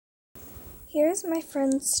Here's my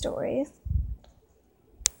friend's story.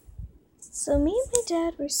 So me and my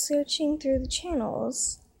dad were searching through the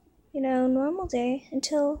channels, normal day,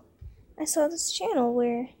 until I saw this channel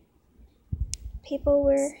where people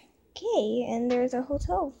were gay and there's a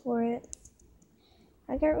hotel for it.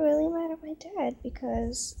 I got really mad at my dad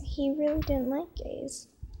because he really didn't like gays.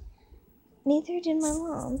 Neither did my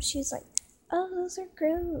mom. She's like, "Oh, those are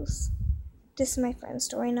gross." This is my friend's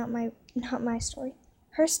story, not my story.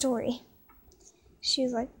 Her story. She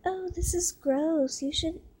was like, "Oh, this is gross. You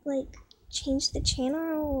should, change the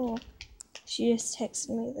channel." She just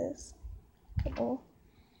texted me this a couple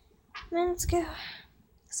minutes ago.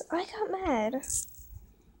 So I got mad.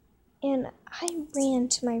 And I ran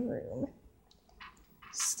to my room,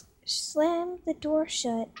 slammed the door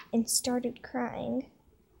shut, and started crying.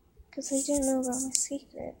 Because they didn't know about my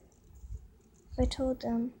secret. If I told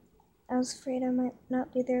them, I was afraid I might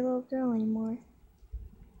not be their little girl anymore.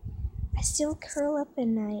 I still curl up at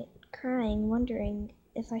night, crying, wondering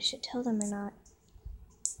if I should tell them or not.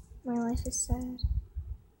 My life is sad.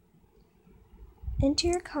 Enter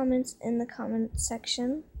your comments in the comment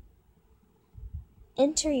section.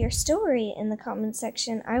 Enter your story in the comment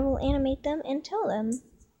section. I will animate them and tell them.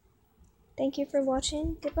 Thank you for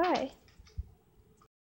watching. Goodbye.